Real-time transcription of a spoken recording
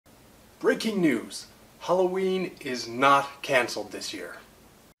Breaking news! Halloween is not canceled this year.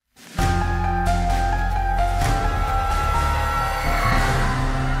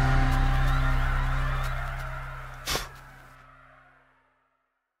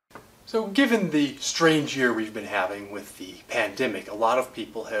 So given the strange year we've been having with the pandemic, a lot of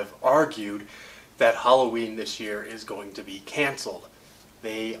people have argued that Halloween this year is going to be canceled.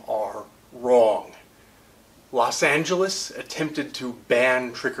 They are wrong. Los Angeles attempted to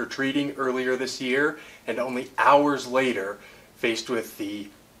ban trick-or-treating earlier this year, and only hours later, faced with the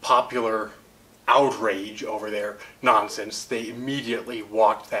popular outrage over their nonsense, they immediately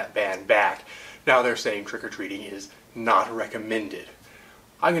walked that ban back. Now they're saying trick-or-treating is not recommended.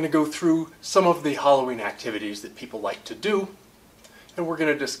 I'm going to go through some of the Halloween activities that people like to do, and we're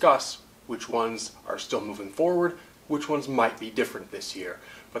going to discuss which ones are still moving forward, which ones might be different this year.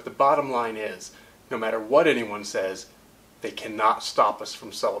 But the bottom line is, no matter what anyone says, they cannot stop us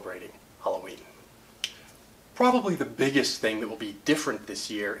from celebrating Halloween. Probably the biggest thing that will be different this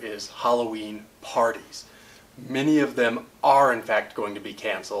year is Halloween parties. Many of them are in fact going to be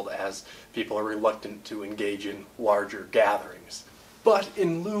canceled as people are reluctant to engage in larger gatherings. But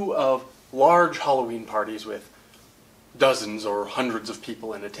in lieu of large Halloween parties with dozens or hundreds of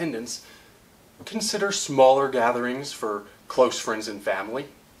people in attendance, consider smaller gatherings for close friends and family.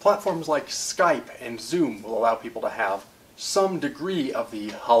 Platforms like Skype and Zoom will allow people to have some degree of the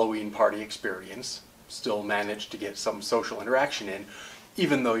Halloween party experience, still manage to get some social interaction in,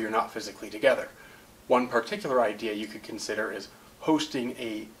 even though you're not physically together. One particular idea you could consider is hosting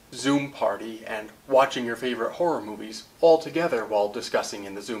a Zoom party and watching your favorite horror movies all together while discussing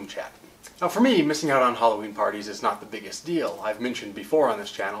in the Zoom chat. Now for me, missing out on Halloween parties is not the biggest deal. I've mentioned before on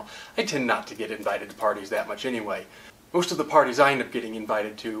this channel, I tend not to get invited to parties that much anyway. Most of the parties I end up getting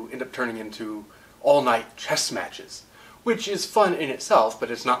invited to end up turning into all-night chess matches, which is fun in itself, but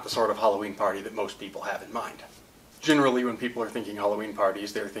it's not the sort of Halloween party that most people have in mind. Generally, when people are thinking Halloween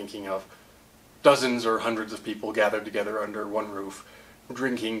parties, they're thinking of dozens or hundreds of people gathered together under one roof,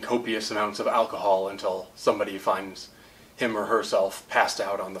 drinking copious amounts of alcohol until somebody finds him or herself passed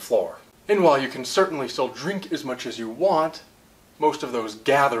out on the floor. And while you can certainly still drink as much as you want, most of those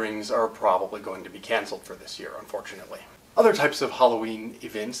gatherings are probably going to be canceled for this year, unfortunately. Other types of Halloween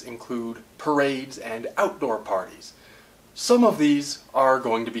events include parades and outdoor parties. Some of these are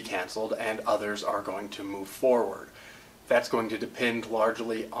going to be canceled and others are going to move forward. That's going to depend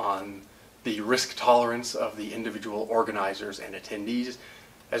largely on the risk tolerance of the individual organizers and attendees,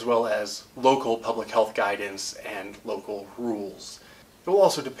 as well as local public health guidance and local rules. It will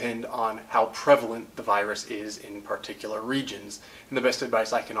also depend on how prevalent the virus is in particular regions, and the best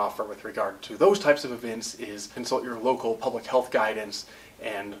advice I can offer with regard to those types of events is consult your local public health guidance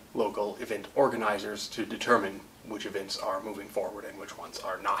and local event organizers to determine which events are moving forward and which ones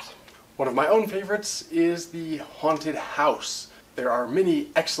are not. One of my own favorites is the haunted house. There are many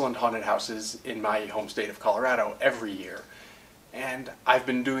excellent haunted houses in my home state of Colorado every year, and I've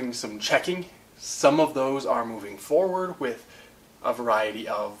been doing some checking. Some of those are moving forward with a variety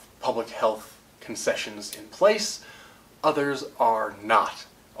of public health concessions in place. Others are not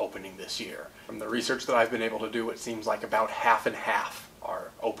opening this year. From the research that I've been able to do, it seems like about half and half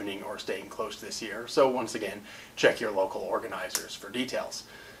are opening or staying closed this year. So once again, check your local organizers for details.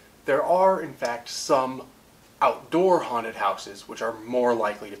 There are, in fact, some outdoor haunted houses which are more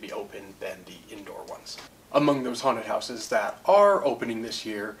likely to be open than the indoor ones. Among those haunted houses that are opening this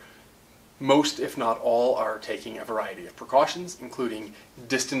year, most, if not all, are taking a variety of precautions, including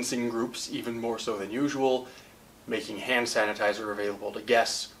distancing groups even more so than usual, making hand sanitizer available to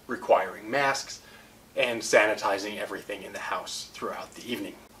guests, requiring masks, and sanitizing everything in the house throughout the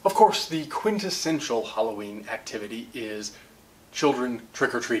evening. Of course, the quintessential Halloween activity is children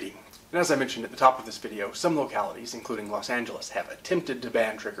trick-or-treating. And as I mentioned at the top of this video, some localities, including Los Angeles, have attempted to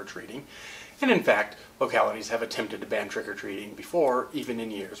ban trick-or-treating, and in fact, localities have attempted to ban trick-or-treating before, even in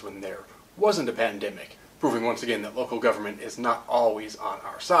years when there wasn't a pandemic, proving once again that local government is not always on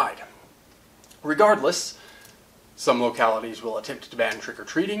our side. Regardless, some localities will attempt to ban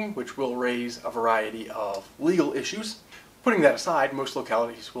trick-or-treating, which will raise a variety of legal issues. Putting that aside, most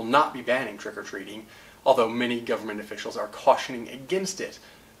localities will not be banning trick-or-treating, although many government officials are cautioning against it.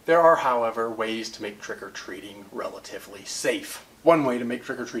 There are, however, ways to make trick-or-treating relatively safe. One way to make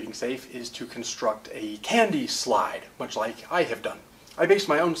trick-or-treating safe is to construct a candy slide, much like I have done. I based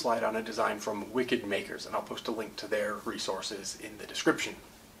my own slide on a design from Wicked Makers, and I'll post a link to their resources in the description.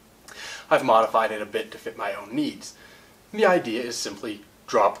 I've modified it a bit to fit my own needs. The idea is simply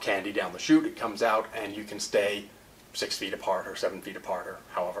drop candy down the chute, it comes out, and you can stay 6 feet apart or 7 feet apart or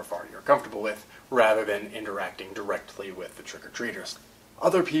however far you're comfortable with, rather than interacting directly with the trick-or-treaters.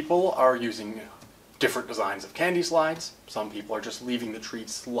 Other people are using different designs of candy slides. Some people are just leaving the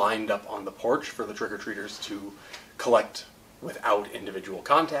treats lined up on the porch for the trick-or-treaters to collect without individual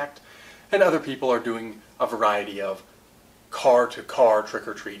contact. And other people are doing a variety of car-to-car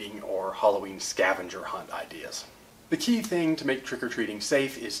trick-or-treating or Halloween scavenger hunt ideas. The key thing to make trick-or-treating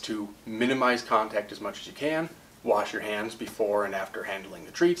safe is to minimize contact as much as you can, wash your hands before and after handling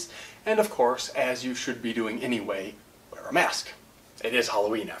the treats, and of course, as you should be doing anyway, wear a mask. It is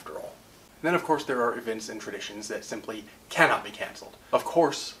Halloween after all. And then of course there are events and traditions that simply cannot be canceled. Of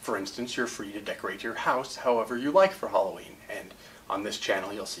course, for instance, you're free to decorate your house however you like for Halloween, and on this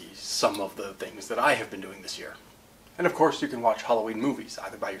channel you'll see some of the things that I have been doing this year. And of course you can watch Halloween movies,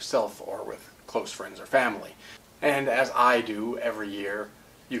 either by yourself or with close friends or family. And as I do every year,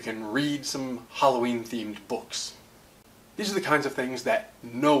 you can read some Halloween-themed books. These are the kinds of things that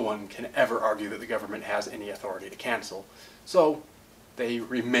no one can ever argue that the government has any authority to cancel, so they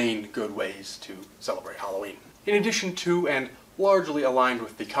remain good ways to celebrate Halloween. In addition to, and largely aligned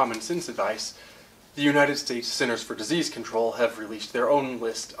with the common sense advice, the United States Centers for Disease Control have released their own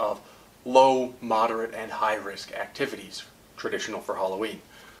list of low, moderate, and high-risk activities traditional for Halloween.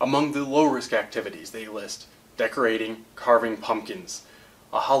 Among the low-risk activities, they list decorating, carving pumpkins,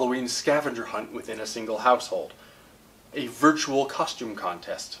 a Halloween scavenger hunt within a single household, a virtual costume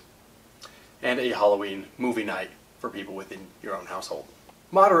contest, and a Halloween movie night for people within your own household.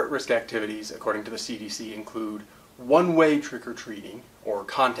 Moderate risk activities, according to the CDC, include one-way trick-or-treating, or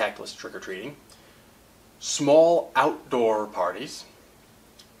contactless trick-or-treating, small outdoor parties,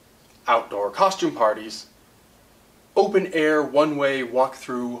 outdoor costume parties, open-air one-way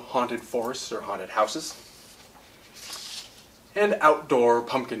walk-through haunted forests or haunted houses, and outdoor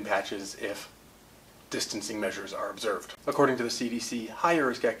pumpkin patches if distancing measures are observed. According to the CDC, higher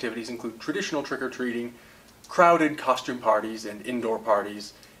risk activities include traditional trick-or-treating, crowded costume parties and indoor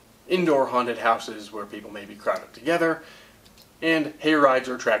parties, indoor haunted houses where people may be crowded together, and hay rides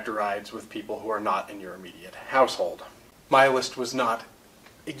or tractor rides with people who are not in your immediate household. My list was not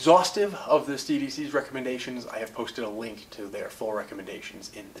exhaustive of the CDC's recommendations. I have posted a link to their full recommendations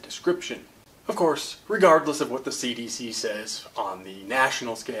in the description. Of course, regardless of what the CDC says on the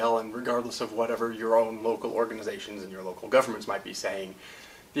national scale, and regardless of whatever your own local organizations and your local governments might be saying,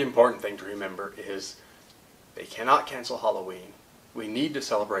 the important thing to remember is they cannot cancel Halloween. We need to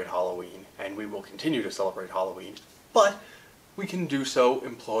celebrate Halloween, and we will continue to celebrate Halloween, but we can do so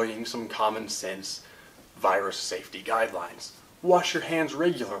employing some common sense virus safety guidelines. Wash your hands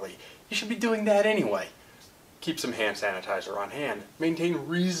regularly. You should be doing that anyway. Keep some hand sanitizer on hand. Maintain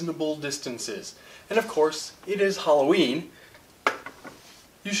reasonable distances. And of course, it is Halloween.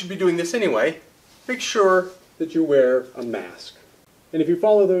 You should be doing this anyway. Make sure that you wear a mask. And if you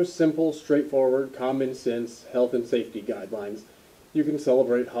follow those simple, straightforward, common sense health and safety guidelines, you can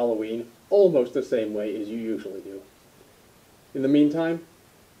celebrate Halloween almost the same way as you usually do. In the meantime,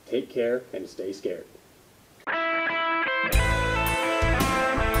 take care and stay scared.